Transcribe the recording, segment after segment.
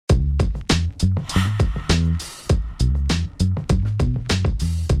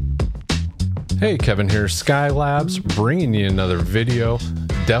Hey, Kevin here, Skylabs, bringing you another video.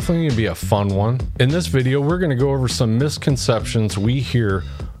 Definitely gonna be a fun one. In this video, we're gonna go over some misconceptions we hear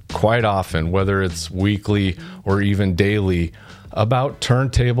quite often, whether it's weekly or even daily, about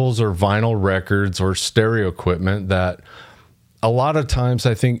turntables or vinyl records or stereo equipment that a lot of times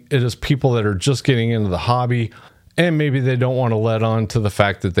I think it is people that are just getting into the hobby and maybe they don't want to let on to the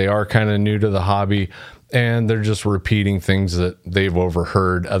fact that they are kind of new to the hobby and they're just repeating things that they've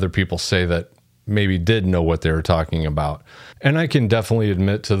overheard other people say that maybe did know what they were talking about. And I can definitely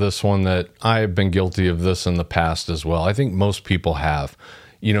admit to this one that I've been guilty of this in the past as well. I think most people have.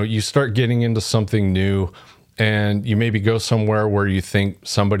 You know, you start getting into something new and you maybe go somewhere where you think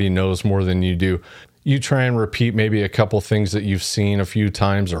somebody knows more than you do. You try and repeat maybe a couple things that you've seen a few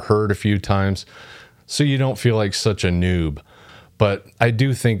times or heard a few times so you don't feel like such a noob. But I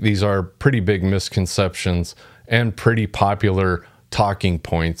do think these are pretty big misconceptions and pretty popular talking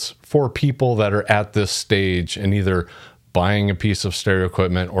points for people that are at this stage and either buying a piece of stereo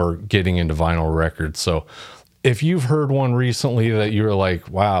equipment or getting into vinyl records. So if you've heard one recently that you're like,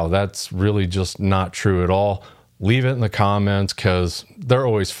 wow, that's really just not true at all, leave it in the comments because they're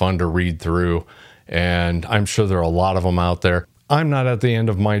always fun to read through. And I'm sure there are a lot of them out there. I'm not at the end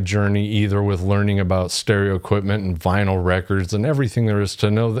of my journey either with learning about stereo equipment and vinyl records and everything there is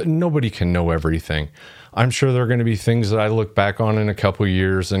to know. That nobody can know everything. I'm sure there are going to be things that I look back on in a couple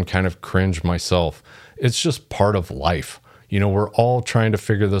years and kind of cringe myself. It's just part of life. You know, we're all trying to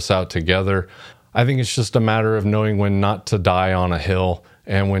figure this out together. I think it's just a matter of knowing when not to die on a hill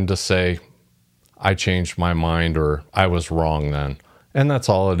and when to say, I changed my mind or I was wrong then. And that's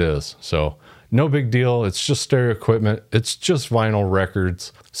all it is. So no big deal. It's just stereo equipment. It's just vinyl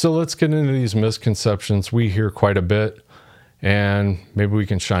records. So let's get into these misconceptions we hear quite a bit and maybe we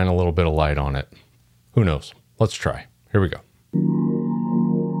can shine a little bit of light on it. Who knows? Let's try. Here we go.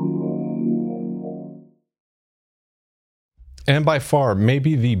 And by far,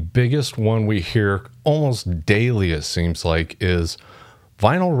 maybe the biggest one we hear almost daily, it seems like, is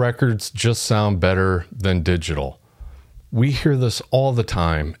vinyl records just sound better than digital. We hear this all the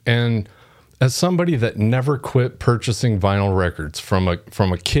time. And as somebody that never quit purchasing vinyl records from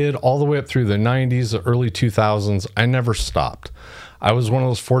a kid all the way up through the 90s, the early 2000s, I never stopped. I was one of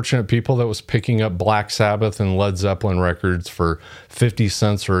those fortunate people that was picking up Black Sabbath and Led Zeppelin records for 50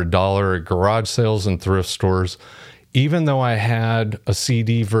 cents or $1 at garage sales and thrift stores. Even though I had a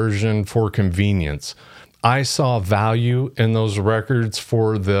CD version for convenience, I saw value in those records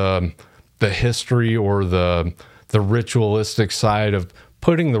for the history or the ritualistic side of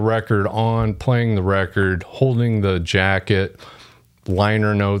putting the record on, playing the record, holding the jacket,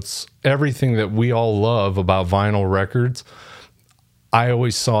 liner notes, everything that we all love about vinyl records. I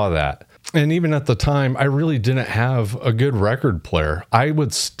always saw that. And even at the time, I really didn't have a good record player. I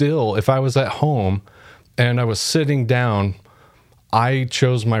would still, if I was at home and I was sitting down, I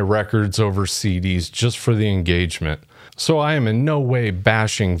chose my records over CDs just for the engagement. So I am in no way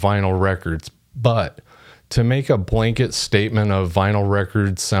bashing vinyl records, but to make a blanket statement of vinyl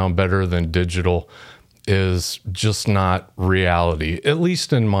records sound better than digital is just not reality, at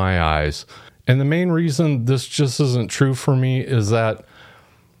least in my eyes. And the main reason this just isn't true for me is that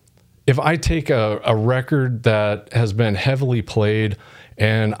if I take a record that has been heavily played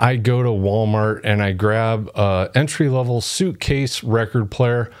and I go to Walmart and I grab an entry-level suitcase record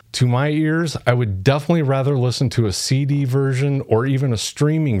player, to my ears, I would definitely rather listen to a CD version or even a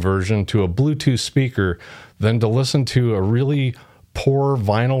streaming version to a Bluetooth speaker than to listen to a really poor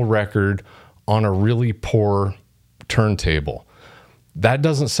vinyl record on a really poor turntable. That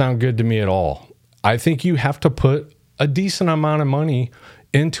doesn't sound good to me at all. I think you have to put a decent amount of money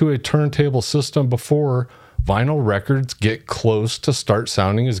into a turntable system before vinyl records get close to start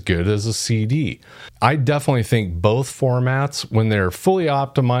sounding as good as a CD. I definitely think both formats, when they're fully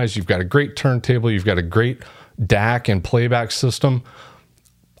optimized, you've got a great turntable, you've got a great DAC and playback system,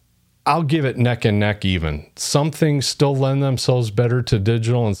 I'll give it neck and neck even. Some things still lend themselves better to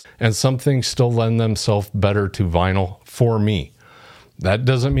digital and some things still lend themselves better to vinyl for me. That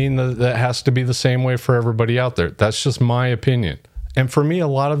doesn't mean that has to be the same way for everybody out there. That's just my opinion. And for me, a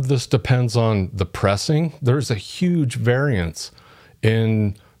lot of this depends on the pressing. There's a huge variance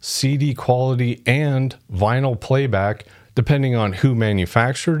in CD quality and vinyl playback depending on who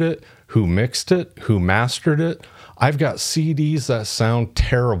manufactured it, who mixed it, who mastered it. I've got CDs that sound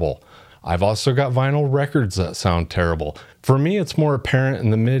terrible. I've also got vinyl records that sound terrible. For me, it's more apparent in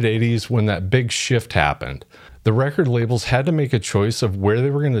the mid-'80s when that big shift happened. The record labels had to make a choice of where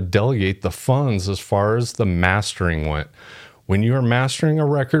they were going to delegate the funds as far as the mastering went. When you are mastering a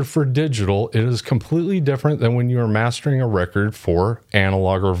record for digital, it is completely different than when you are mastering a record for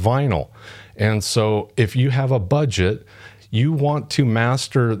analog or vinyl. And so if you have a budget, you want to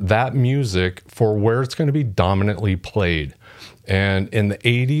master that music for where it's going to be dominantly played. And in the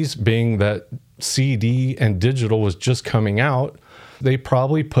 80s, being that CD and digital was just coming out, they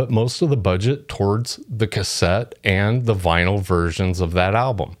probably put most of the budget towards the cassette and the vinyl versions of that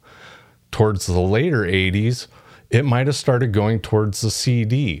album. Towards the later 80s, it might have started going towards the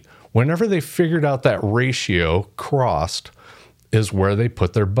CD. Whenever they figured out that ratio crossed is where they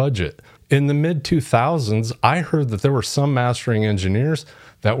put their budget. In the mid 2000s, I heard that there were some mastering engineers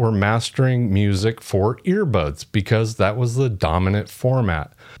that were mastering music for earbuds because that was the dominant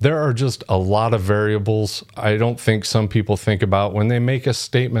format. There are just a lot of variables I don't think some people think about when they make a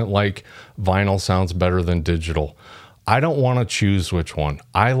statement like vinyl sounds better than digital. I don't want to choose which one.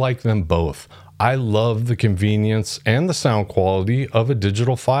 I like them both. I love the convenience and the sound quality of a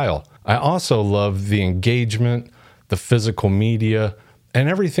digital file. I also love the engagement, the physical media, and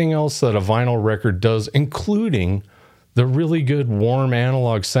everything else that a vinyl record does, including the really good warm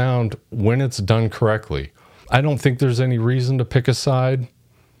analog sound when it's done correctly. I don't think there's any reason to pick a side.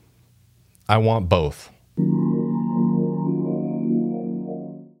 I want both.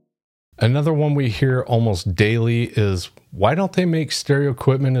 Another one we hear almost daily is, why don't they make stereo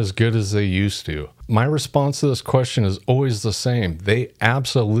equipment as good as they used to? My response to this question is always the same. They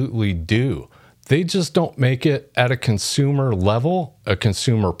absolutely do. They just don't make it at a consumer level, a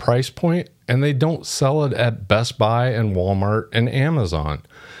consumer price point, and they don't sell it at Best Buy and Walmart and Amazon.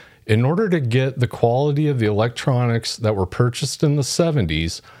 In order to get the quality of the electronics that were purchased in the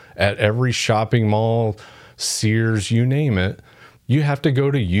 70s at every shopping mall, Sears, you name it, you have to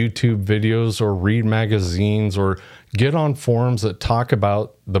go to YouTube videos or read magazines or get on forums that talk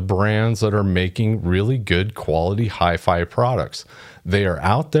about the brands that are making really good quality hi-fi products. They are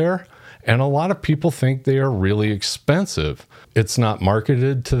out there, and a lot of people think they are really expensive. It's not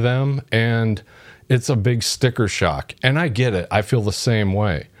marketed to them, and it's a big sticker shock. And I get it. I feel the same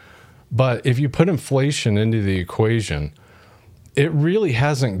way. But if you put inflation into the equation, it really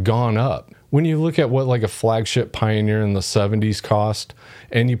hasn't gone up. When you look at what like a flagship Pioneer in the 70s cost,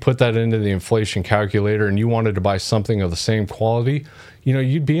 and you put that into the inflation calculator and you wanted to buy something of the same quality,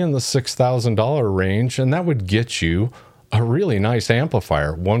 you'd be in the $6,000 range, and that would get you a really nice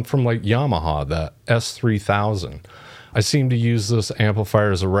amplifier, one from like Yamaha, the S3000. I seem to use this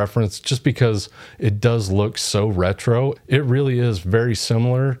amplifier as a reference just because it does look so retro. It really is very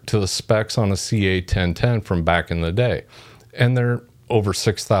similar to the specs on a CA1010 from back in the day. And they're over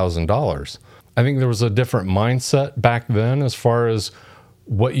 $6,000. I think there was a different mindset back then as far as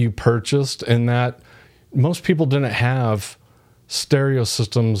what you purchased, in that most people didn't have stereo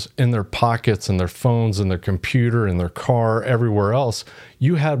systems in their pockets and their phones and their computer and their car, everywhere else.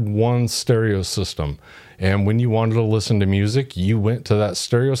 You had one stereo system. And when you wanted to listen to music, you went to that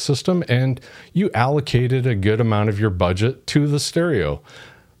stereo system and you allocated a good amount of your budget to the stereo.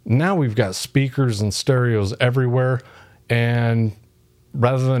 Now we've got speakers and stereos everywhere. And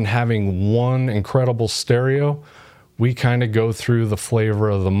rather than having one incredible stereo, we kind of go through the flavor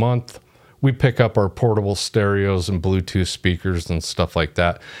of the month. We pick up our portable stereos and Bluetooth speakers and stuff like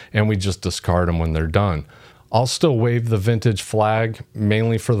that, and we just discard them when they're done. I'll still wave the vintage flag,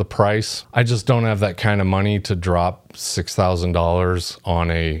 mainly for the price. I just don't have that kind of money to drop $6,000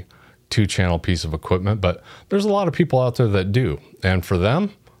 on a 2-channel piece of equipment, but there's a lot of people out there that do. And for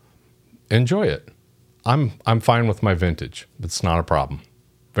them, enjoy it. I'm fine with my vintage. It's not a problem.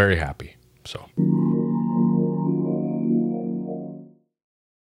 Very happy. So.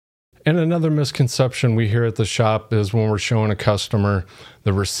 And another misconception we hear at the shop is when we're showing a customer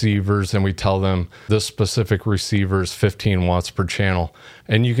the receivers and we tell them this specific receiver is 15 watts per channel.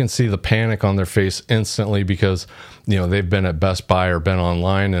 And you can see the panic on their face instantly because, they've been at Best Buy or been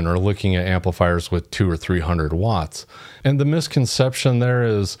online and are looking at amplifiers with 200 or 300 watts. And the misconception there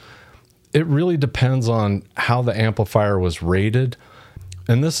is it really depends on how the amplifier was rated.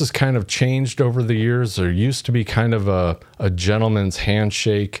 And this has kind of changed over the years. There used to be kind of a gentleman's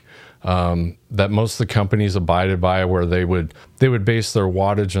handshake that most of the companies abided by, where they would base their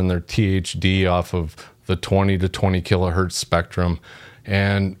wattage and their THD off of the 20 to 20 kilohertz spectrum.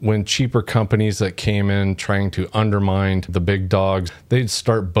 And when cheaper companies that came in trying to undermine the big dogs, they'd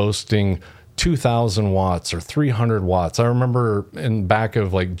start boasting 2,000 watts or 300 watts. I remember in back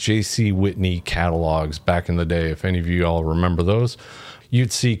of like J.C. Whitney catalogs back in the day, if any of you all remember those,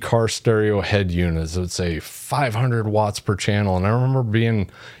 you'd see car stereo head units that would say 500 watts per channel. And I remember being,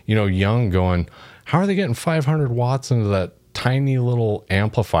 young going, how are they getting 500 watts into that tiny little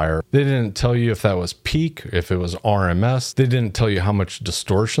amplifier? They didn't tell you if that was peak, if it was RMS. They didn't tell you how much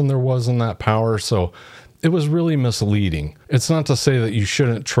distortion there was in that power. So it was really misleading. It's not to say that you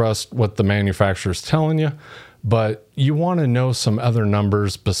shouldn't trust what the manufacturer's telling you, but you want to know some other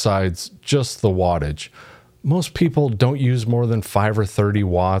numbers besides just the wattage. Most people don't use more than 5 or 30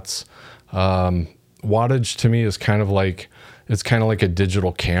 watts. Wattage to me is kind of like a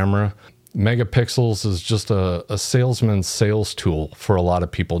digital camera. Megapixels is just a salesman's sales tool for a lot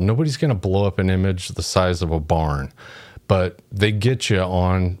of people. Nobody's going to blow up an image the size of a barn, but they get you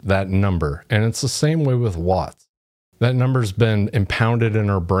on that number. And it's the same way with watts. That number's been impounded in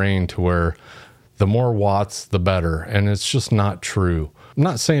our brain to where the more watts, the better. And it's just not true. I'm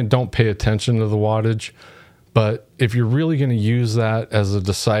not saying don't pay attention to the wattage, but if you're really going to use that as a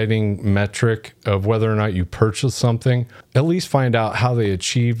deciding metric of whether or not you purchase something, at least find out how they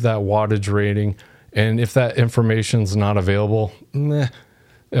achieved that wattage rating. And if that information's not available,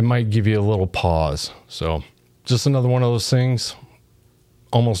 it might give you a little pause. So just another one of those things.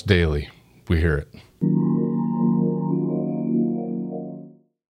 Almost daily, we hear it.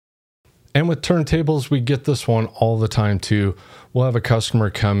 And with turntables, we get this one all the time too. We'll have a customer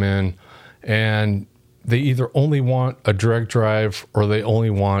come in and they either only want a direct drive or they only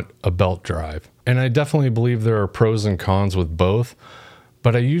want a belt drive. And I definitely believe there are pros and cons with both,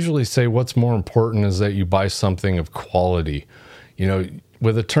 but I usually say what's more important is that you buy something of quality. You know,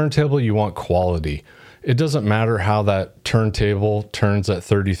 with a turntable, you want quality. It doesn't matter how that turntable turns at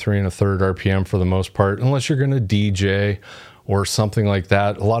 33 1/3 RPM for the most part, unless you're going to DJ or something like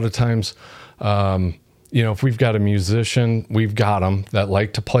that. A lot of times, if we've got a musician, we've got them that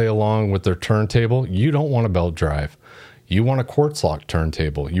like to play along with their turntable. You don't want a belt drive. You want a quartz lock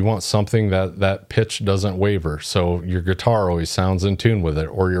turntable. You want something that pitch doesn't waver. So your guitar always sounds in tune with it,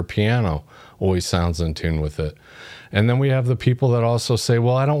 or your piano always sounds in tune with it. And then we have the people that also say,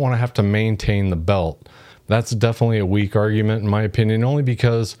 well, I don't want to have to maintain the belt. That's definitely a weak argument in my opinion, only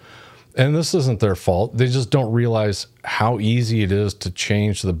because, and this isn't their fault, they just don't realize how easy it is to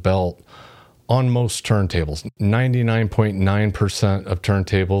change the belt on most turntables. 99.9% of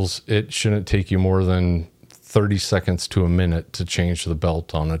turntables, it shouldn't take you more than 30 seconds to a minute to change the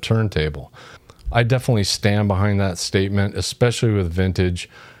belt on a turntable. I definitely stand behind that statement, especially with vintage.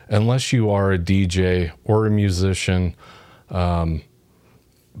 Unless you are a DJ or a musician,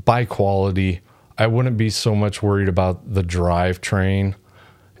 by quality, I wouldn't be so much worried about the drivetrain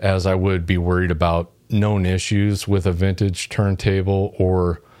as I would be worried about known issues with a vintage turntable,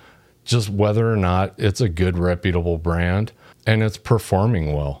 or just whether or not it's a good, reputable brand and it's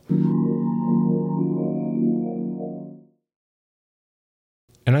performing well.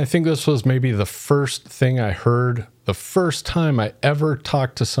 And I think this was maybe the first thing I heard, the first time I ever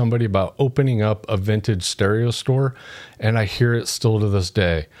talked to somebody about opening up a vintage stereo store, and I hear it still to this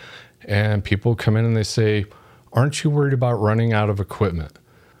day. And people come in and they say, aren't you worried about running out of equipment?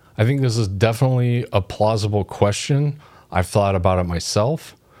 I think this is definitely a plausible question. I've thought about it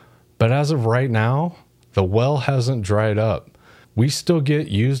myself. But as of right now, the well hasn't dried up. We still get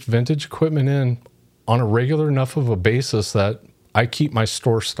used vintage equipment in on a regular enough of a basis that I keep my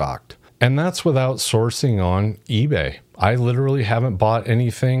store stocked. And that's without sourcing on eBay. I literally haven't bought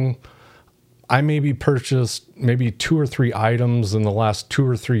anything. I maybe purchased maybe 2 or 3 items in the last 2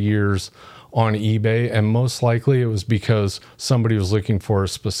 or 3 years on eBay, and most likely it was because somebody was looking for a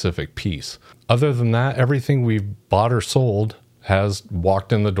specific piece. Other than that, everything we've bought or sold has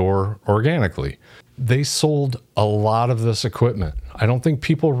walked in the door organically. They sold a lot of this equipment. I don't think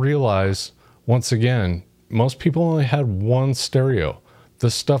people realize, once again, most people only had one stereo.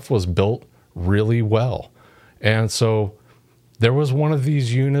 This stuff was built really well. And so there was one of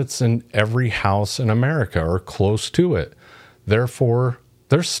these units in every house in America or close to it. Therefore,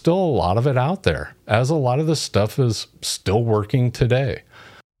 there's still a lot of it out there, as a lot of this stuff is still working today.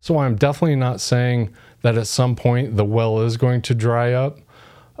 So I'm definitely not saying that at some point the well is going to dry up.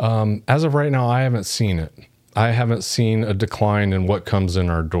 As of right now, I haven't seen it. I haven't seen a decline in what comes in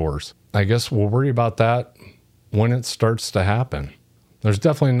our doors. I guess we'll worry about that when it starts to happen. There's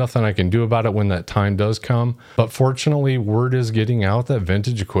definitely nothing I can do about it when that time does come. But fortunately, word is getting out that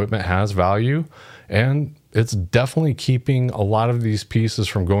vintage equipment has value, and it's definitely keeping a lot of these pieces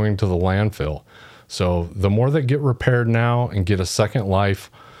from going to the landfill. So the more that get repaired now and get a second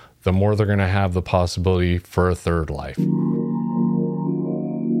life, the more they're going to have the possibility for a third life.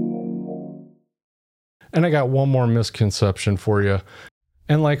 And I got one more misconception for you.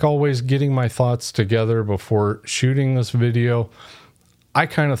 And like always, getting my thoughts together before shooting this video, I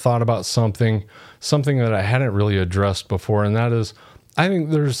kind of thought about something that I hadn't really addressed before, and that is, I think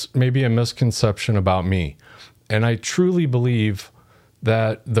there's maybe a misconception about me. And I truly believe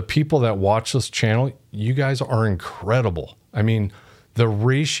that the people that watch this channel, you guys are incredible. I mean, The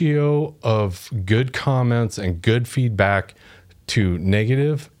ratio of good comments and good feedback to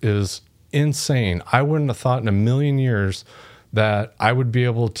negative is insane. I wouldn't have thought in a million years that I would be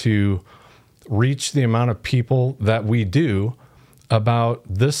able to reach the amount of people that we do about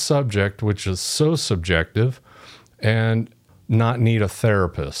this subject, which is so subjective, and not need a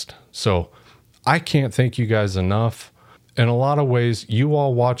therapist. So I can't thank you guys enough. In a lot of ways, you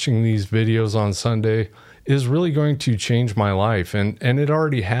all watching these videos on Sunday is really going to change my life, and it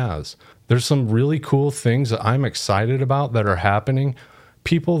already has. There's some really cool things that I'm excited about that are happening.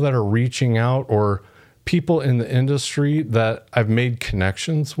 People that are reaching out, or people in the industry that I've made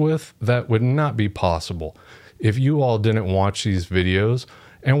connections with that would not be possible if you all didn't watch these videos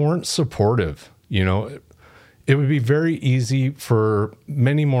and weren't supportive. You know, it would be very easy for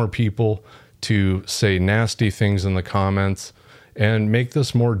many more people to say nasty things in the comments and make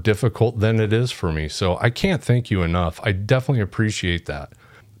this more difficult than it is for me. So I can't thank you enough. I definitely appreciate that.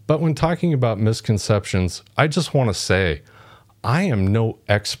 But when talking about misconceptions, I just want to say, I am no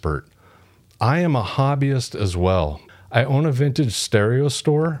expert. I am a hobbyist as well. I own a vintage stereo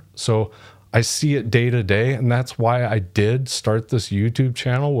store, so I see it day to day, and that's why I did start this YouTube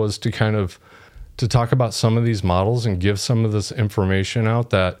channel, was to kind of to talk about some of these models and give some of this information out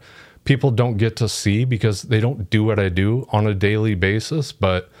that people don't get to see because they don't do what I do on a daily basis.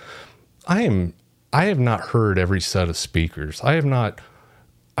 But I have not heard every set of speakers. I have not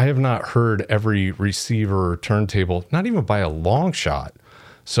heard every receiver or turntable, not even by a long shot.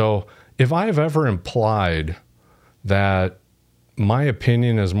 So if I've ever implied that my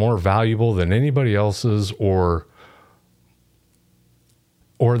opinion is more valuable than anybody else's, or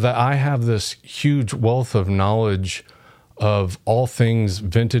that I have this huge wealth of knowledge of all things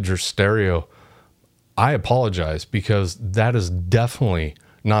vintage or stereo, I apologize, because that is definitely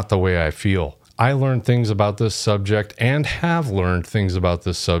not the way I feel. I learned things about this subject, and have learned things about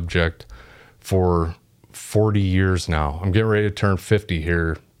this subject for 40 years now. I'm getting ready to turn 50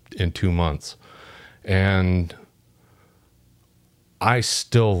 here in 2 months. And I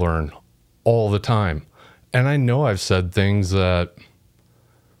still learn all the time. And I know I've said things that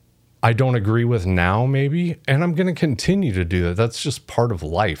I don't agree with now, maybe, and I'm going to continue to do that. That's just part of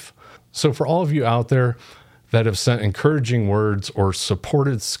life. So for all of you out there that have sent encouraging words or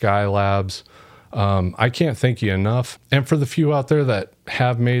supported Skylabs, I can't thank you enough. And for the few out there that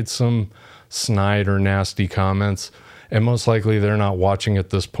have made some snide or nasty comments, and most likely they're not watching at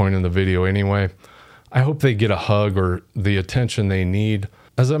this point in the video anyway, I hope they get a hug or the attention they need,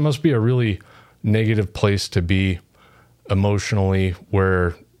 as that must be a really negative place to be emotionally,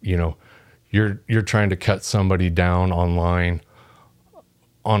 where, you know, you're trying to cut somebody down online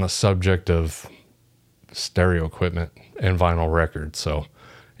on a subject of stereo equipment and vinyl records. So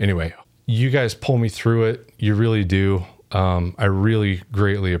anyway, you guys pull me through it. You really do. I really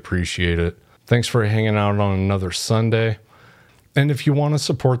greatly appreciate it. Thanks for hanging out on another Sunday. And if you want to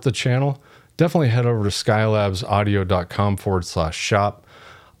support the channel, definitely head over to skylabsaudio.com/shop.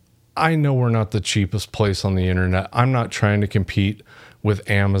 I know we're not the cheapest place on the internet. I'm not trying to compete with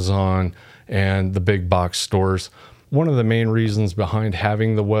Amazon and the big box stores. One of the main reasons behind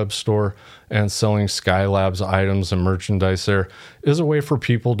having the web store and selling Skylabs items and merchandise there is a way for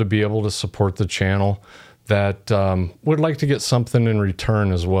people to be able to support the channel that would like to get something in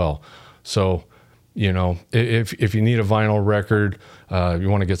return as well. So, you know, if you need a vinyl record, you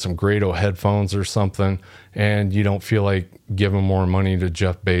want to get some Grado headphones or something, and you don't feel like giving more money to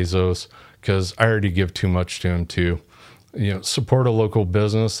Jeff Bezos, because I already give too much to him too. You know, support a local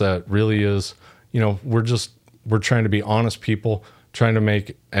business that really is, you know, we're trying to be honest people, trying to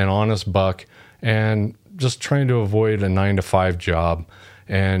make an honest buck, and just trying to avoid a 9-to-5 job.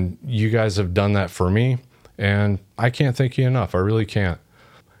 And you guys have done that for me, and I can't thank you enough. I really can't.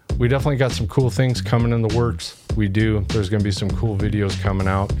 We definitely got some cool things coming in the works. We do. There's going to be some cool videos coming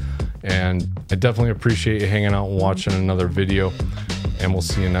out, and I definitely appreciate you hanging out and watching another video, and we'll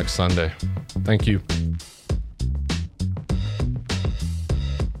see you next Sunday. Thank you.